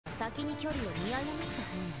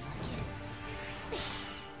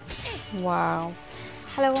Wow.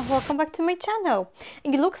 Hello and welcome back to my channel.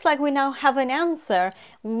 It looks like we now have an answer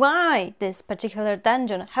why this particular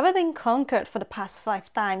dungeon haven't been conquered for the past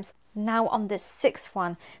 5 times. Now on the 6th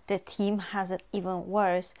one, the team has it even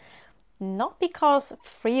worse. Not because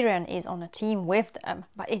Frieren is on a team with them,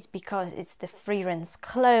 but it's because it's the Frieren's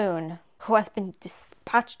clone who has been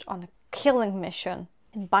dispatched on a killing mission.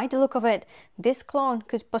 And by the look of it, this clone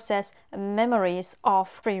could possess memories of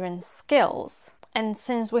Frieren's skills. And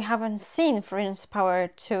since we haven't seen Frieren's power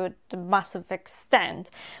to the massive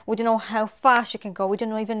extent, we don't know how far she can go, we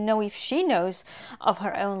don't even know if she knows of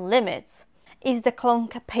her own limits. Is the clone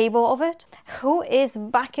capable of it? Who is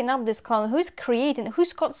backing up this clone? Who's creating?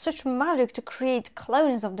 Who's got such magic to create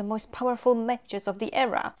clones of the most powerful mages of the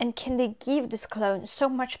era? And can they give this clone so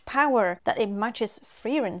much power that it matches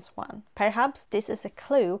Frieren's one? Perhaps this is a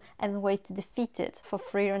clue and a way to defeat it for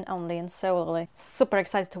Frieren only and solely. Super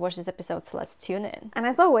excited to watch this episode, so let's tune in. And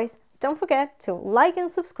as always, don't forget to like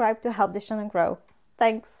and subscribe to help this channel grow.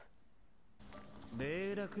 Thanks!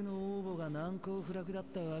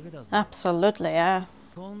 Absolutely, yeah.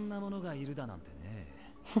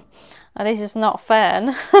 At least it's not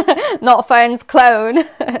Fern. Not Fern's clone.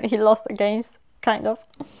 He lost against, kind of.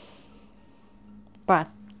 But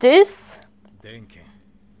this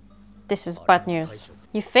is bad news.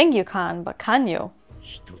 You think you can, but can you?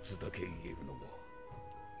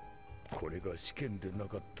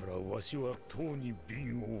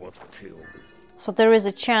 So there is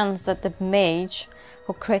a chance that the mage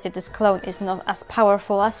who created this clone is not as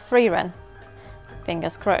powerful as Frieren.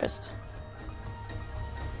 Fingers crossed.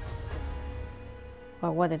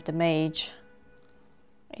 Well, what if the mage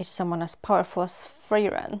is someone as powerful as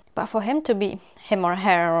Frieren? But for him to be, him or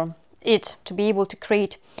her or it, to be able to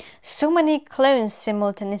create so many clones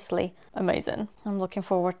simultaneously, amazing. I'm looking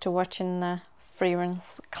forward to watching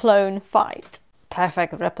Frieren's clone fight.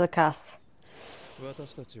 Perfect replicas.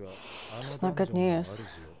 That's not good news.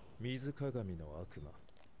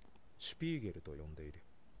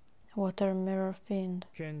 Water mirror fiend.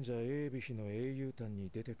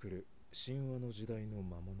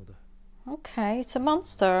 Okay, it's a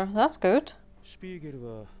monster. That's good.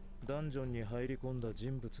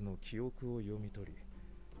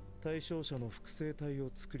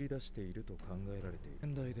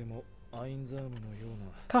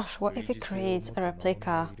 Gosh, what if he creates a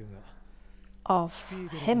replica of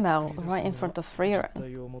Himmel right in front of Frieren?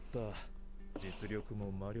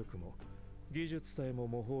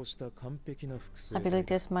 I believe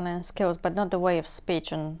there's mana and skills, but not the way of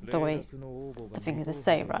speech and the way the thing they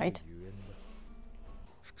say, right?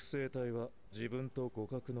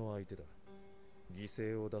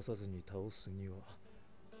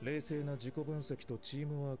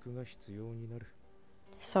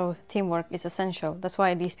 So teamwork is essential. That's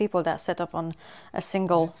why these people that set off on a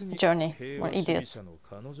single journey were idiots.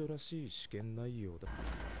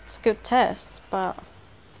 It's a good test, but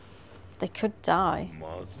they could die.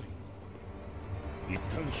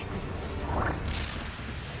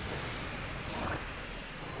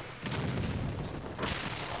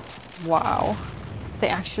 Wow. They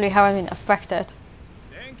actually haven't been affected.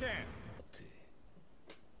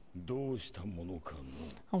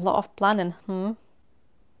 A lot of planning,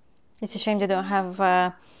 It's a shame they don't have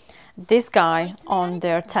this guy on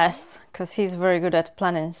their tests, because he's very good at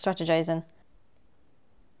planning, strategizing.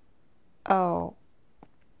 Oh.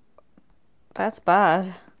 That's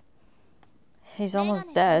bad. He's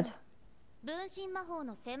almost dead.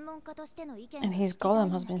 And his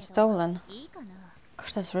golem has been stolen.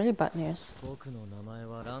 Gosh, that's really bad news.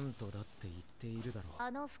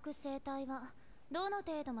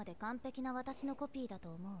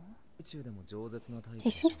 He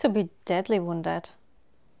seems to be deadly wounded.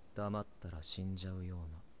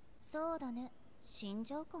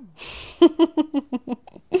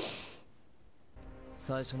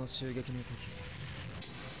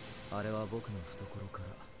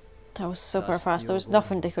 That was super fast. There was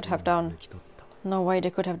nothing they could have done. No way they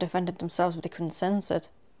could have defended themselves if they couldn't sense it.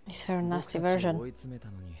 It's her nasty version.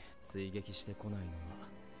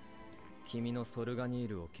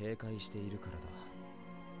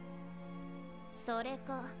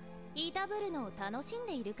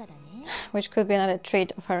 Which could be another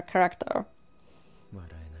trait of her character.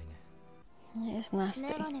 It's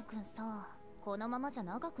nasty.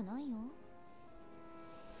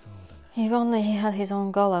 If only he had his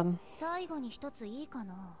own golem.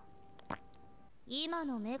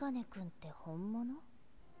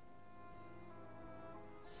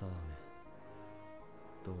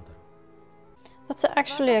 That's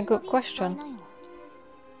actually a good question.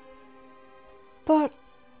 But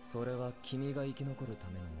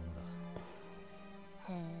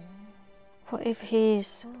What if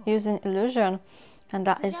he's using illusion and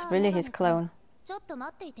that is really his clone?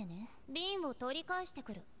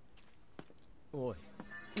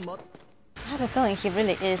 I have a feeling he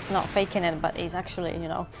really is not faking it, but he's actually, you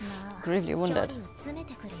know, gravely wounded.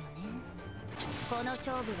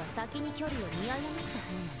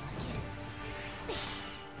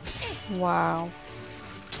 Wow.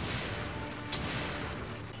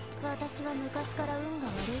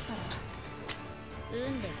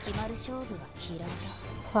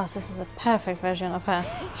 Plus, this is a perfect version of her.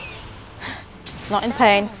 It's not in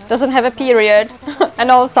pain, doesn't have a period,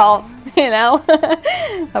 and all sorts, you know?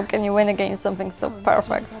 How can you win against something so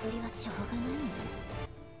perfect?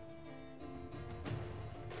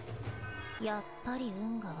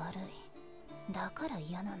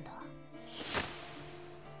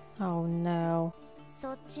 Oh no.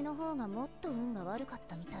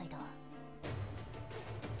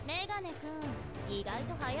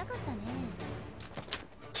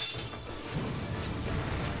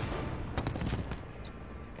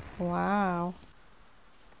 Wow.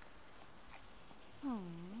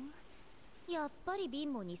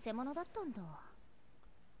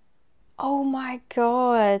 Oh my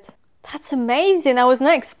god. That's amazing. I was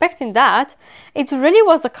not expecting that. It really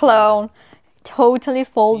was a clone. Totally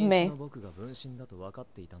fooled me.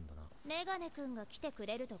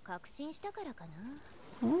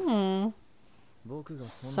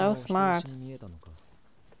 So smart.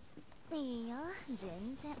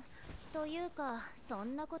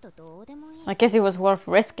 I guess it was worth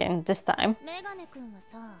risking this time.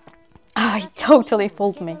 Oh, he totally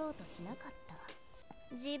fooled me.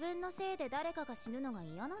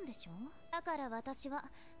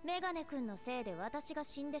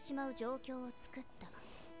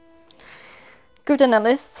 Good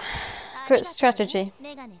analysts, good strategy,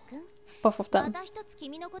 both of them.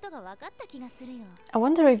 I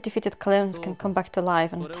wonder if defeated clones can come back to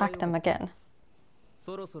life and attack them again.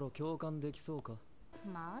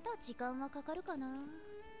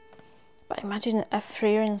 But imagine a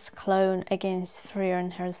Frieren's clone against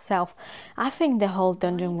Frieren herself. I think the whole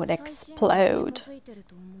dungeon would explode.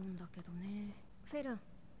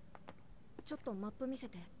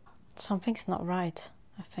 Something's not right,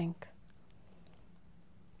 I think.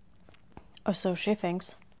 Or so she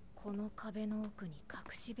thinks.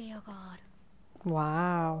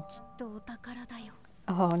 Wow.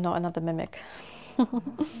 Oh, not another mimic.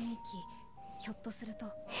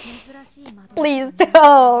 Please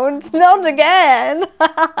don't! Not again!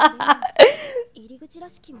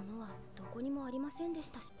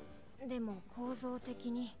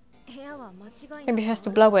 Maybe she has to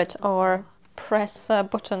blow it or press a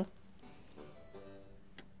button.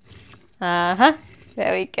 Uh-huh.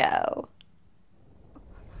 There we go.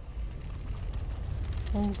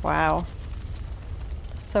 Oh, wow.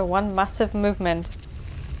 So one massive movement.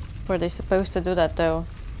 Were they supposed to do that though?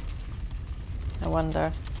 I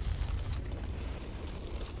wonder.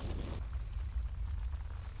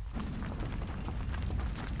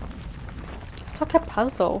 It's like a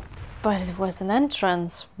puzzle. But it was an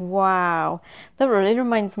entrance. Wow. That really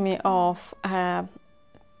reminds me of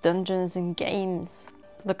dungeons in games.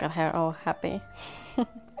 Look at her all happy.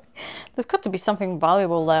 There's got to be something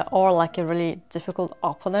valuable there, or like a really difficult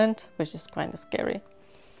opponent, which is kind of scary.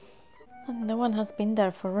 And no one has been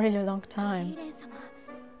there for a really long time.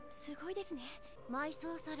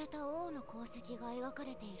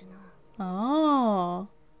 Oh.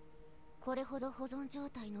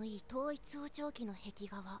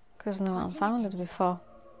 Because no one found it before.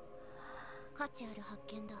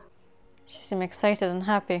 She seems excited and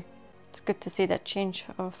happy. It's good to see that change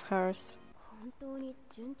of hers.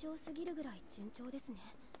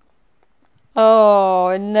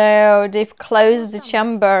 Oh no, they've closed the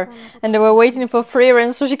chamber and they were waiting for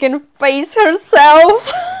Frieren so she can face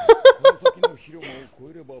herself.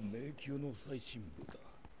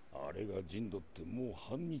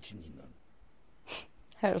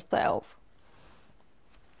 Herself.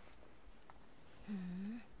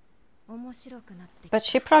 But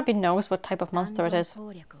she probably knows what type of monster it is.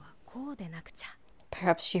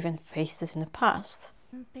 Perhaps she even faced it in the past.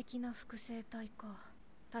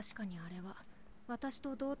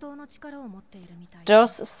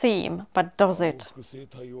 Does seem, but does it?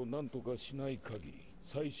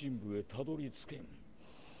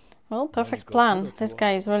 Well, perfect plan. This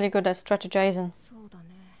guy is really good at strategizing.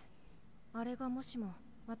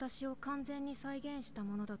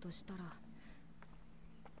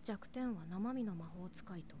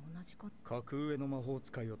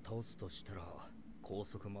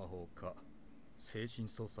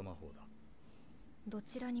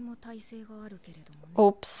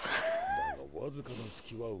 Oops. わずかな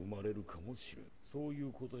隙は生まれるかもしれん。そうい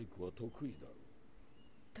う小細工は得意だろう。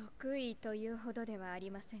得意というほどではあ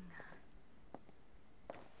りませんが。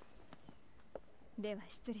では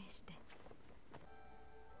失礼して。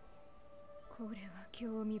これは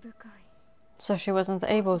興味深い。So she wasn't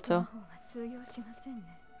able to. 通用しません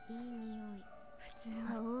ね。いい匂い。普通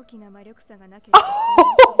は大きな魔力差がなければ。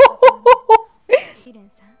ヒレン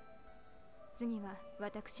さん、次は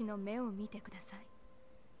私の目を見てください。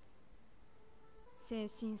精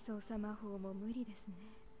神操作魔法も無理ですね。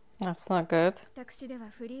That's not good. 私では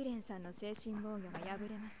フリーレンさんの精神防御が破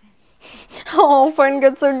れません。Oh, Frieren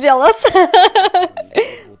got so jealous.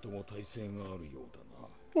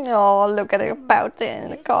 Oh, look at her pouting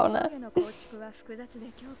in the corner. の構築は複雑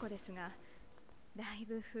で強固ですが、だい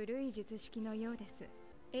ぶ古い術式のようです。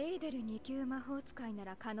エーデル2級魔法使いな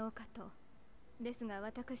ら可能かと。ですが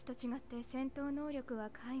私と違って戦闘能力は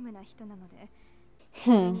皆無な人なので、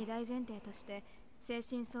それに大前提として精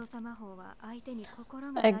神操作魔法は相手に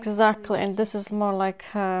心がない。Exactly, and this is more like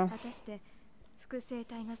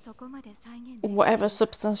whatever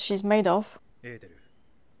substance she's made of.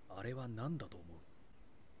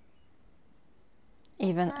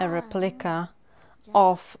 Even a replica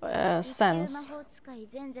of sense.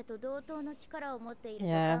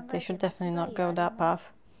 Yeah, they should definitely not go that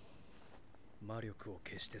path. 魔力を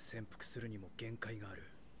消して潜伏するにも限界がある。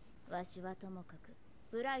わしはともかく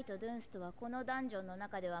ブライとドゥンスとはこのダンジョンの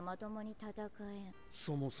中ではまともに戦えん。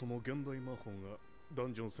そもそも現代魔法がダ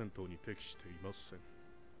ンジョン戦闘に適していません。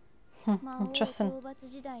魔王討伐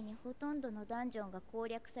時代にほとんどのダンジョンが攻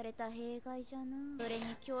略された弊害じゃな。それ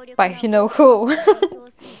に強力な But you know who? 取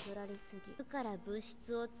られすぎ。から物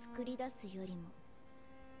質を作り出すよりも、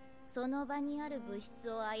その場にある物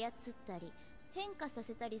質を操ったり変化さ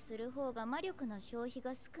せたりする方が魔力の消費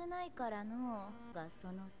が少ないからの。がそ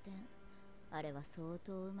の点、あれは相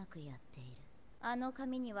当うまくやっている。あの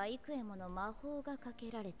紙には幾重もの魔法がかけ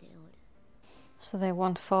られておる。So they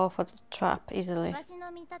won't fall for the trap easily. わし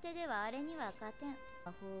の見立てではあれには勝てん。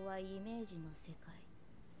魔法はイメージの世界。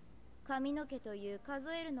髪の毛という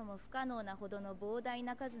数えるのも不可能なほどの膨大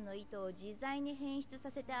な数の糸を自在に変質さ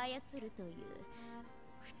せて操るという、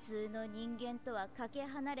普通の人間とはかけ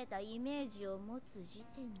離れたイメージを持つ時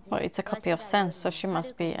点で。Well, it's a copy of sense, so she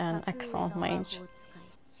must be an excellent mage.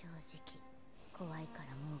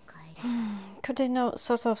 Could they not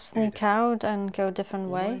sort of sneak out and go a different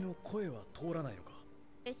way?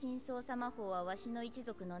 精神操作魔法はわしの一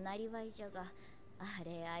族のなりわいじゃが、あ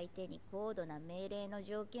れ相手に高度な命令の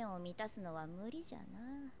条件を満たすのは無理じゃな。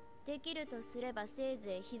できるとすればせい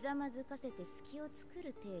ぜいひざまずかせて隙を作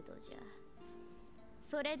る程度じゃ。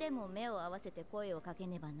それでも目を合わせて声をかけ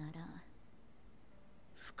ねばならん。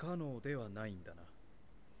不可能ではないんだな。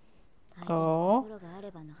Oh,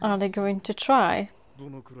 are they going to try? ど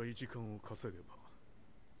のくらい時間を稼げば。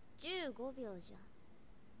15秒じゃ。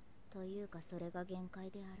というかそれが限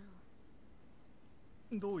界であ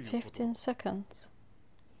ろう。どういうこと？ 15 seconds.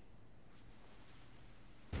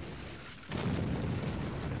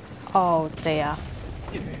 Oh dear.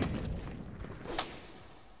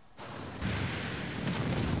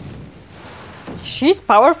 She's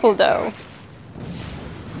powerful though.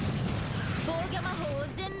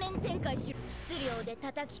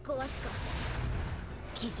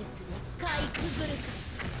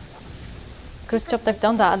 Good job they've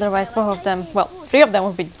done that, otherwise both of them, well, 3 of them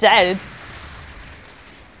would be dead.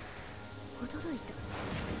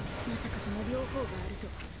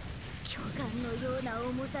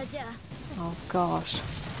 Oh gosh.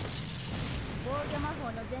 防御魔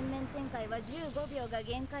法の全面展開は15秒が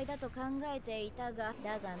限界だと考えていたが、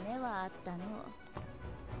だが目はあったの。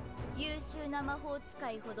優秀な魔法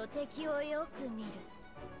使いほど敵をよく見る。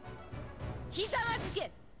ひざまず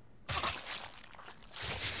け。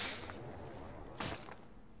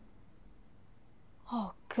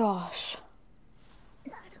Oh gosh.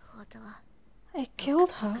 なるほど。 It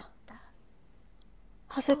killed her.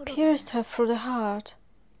 Has it pierced her through the heart?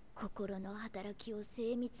 心の働きを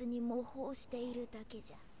精密に模倣しているだけ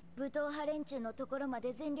じゃ。武闘派連中のところま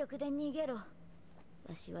で全力で逃げろ。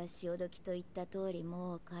わしは潮時と言った通り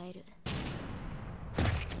もう帰る。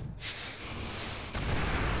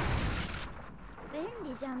便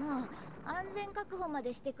利じゃの。安全確保ま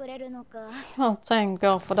でしてくれるのか。Well, thank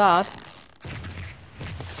God for that.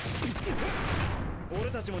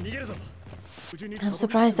 俺たちも逃げるぞ。 I'm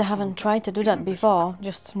surprised they haven't tried to do that before.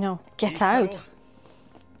 Just, get out.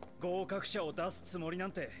 合格者を出すつもりな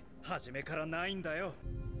んて初めからないんだよ。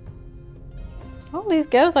 All these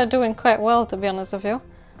girls are doing quite well, to be honest with you.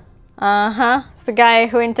 It's the guy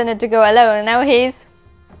who intended to go alone, and now he's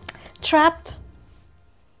trapped.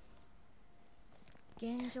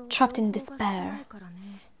 trapped in despair.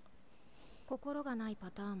 心がない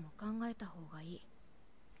パターンも考えた方がいい。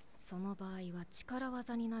その場合は力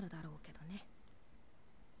技になるだろうけどね。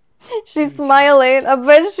She's smiling. I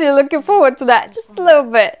bet she's looking forward to that just a little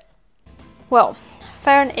bit. Well,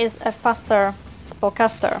 Frieren is a faster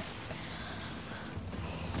spellcaster.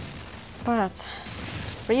 But it's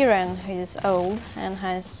Frieren who is old and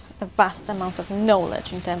has a vast amount of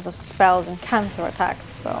knowledge in terms of spells and counterattacks,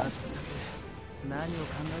 so... 何を考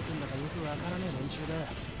えてんだかよくわからねえ連中だ。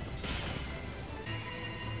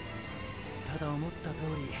ただ思った通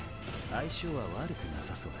り相性は悪くな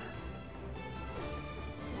さそうだ。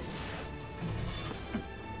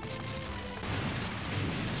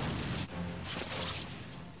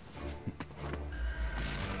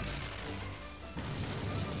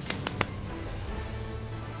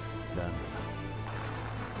だが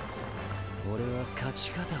俺は勝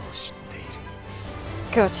ち方を知っている。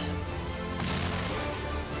Good.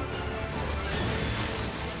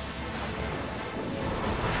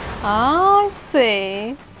 I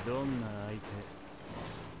see. どんな相手、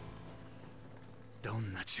ど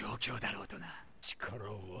んな状況だろうとな。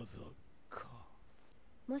力技か。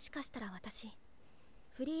もしかしたら私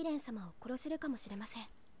フリーレン様を殺せるかもしれません。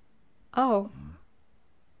 Oh.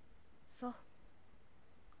 そう。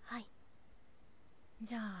はい。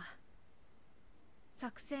じゃあ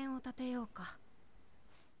作戦を立てようか。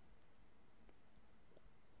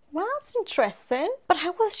Well, that's interesting. But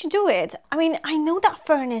how will she do it? I mean, I know that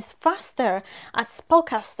Frieren is faster at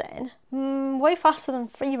spellcasting, way faster than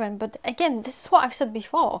Frieren, but again, this is what I've said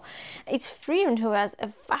before. It's Frieren who has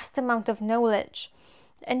a vast amount of knowledge.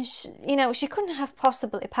 And, she couldn't have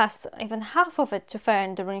possibly passed even half of it to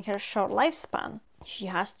Frieren during her short lifespan. She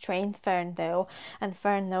has trained Frieren, though, and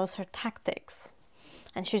Frieren knows her tactics.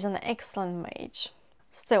 And she's an excellent mage.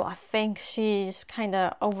 Still, I think she's kind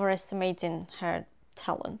of overestimating her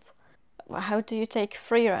talent. How do you take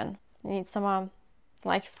Frieren? You need someone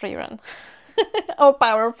like Frieren. Or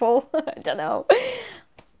powerful. I don't know.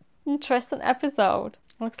 Interesting episode.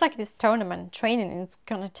 Looks like this tournament training is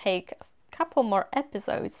gonna take a couple more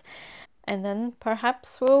episodes. And then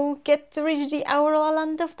perhaps we'll get to reach the Aurora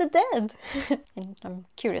Land of the Dead. And I'm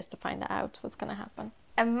curious to find out what's gonna happen.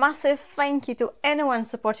 A massive thank you to anyone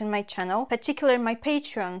supporting my channel, particularly my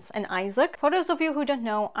Patreons and Isaac. For those of you who don't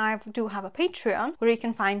know, I do have a Patreon where you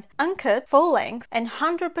can find uncut, full-length and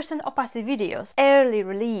 100% opacity videos, early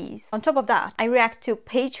release. On top of that, I react to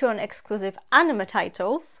Patreon-exclusive anime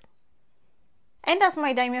titles. And as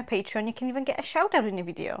my Daimyo Patreon, you can even get a shout out in the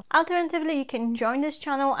video. Alternatively, you can join this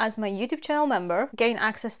channel as my YouTube channel member, gain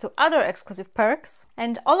access to other exclusive perks,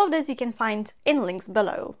 and all of this you can find in links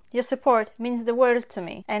below. Your support means the world to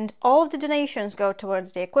me, and all of the donations go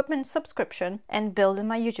towards the equipment subscription and building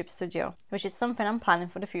my YouTube studio, which is something I'm planning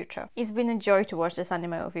for the future. It's been a joy to watch this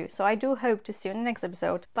anime with you, so I do hope to see you in the next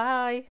episode. Bye!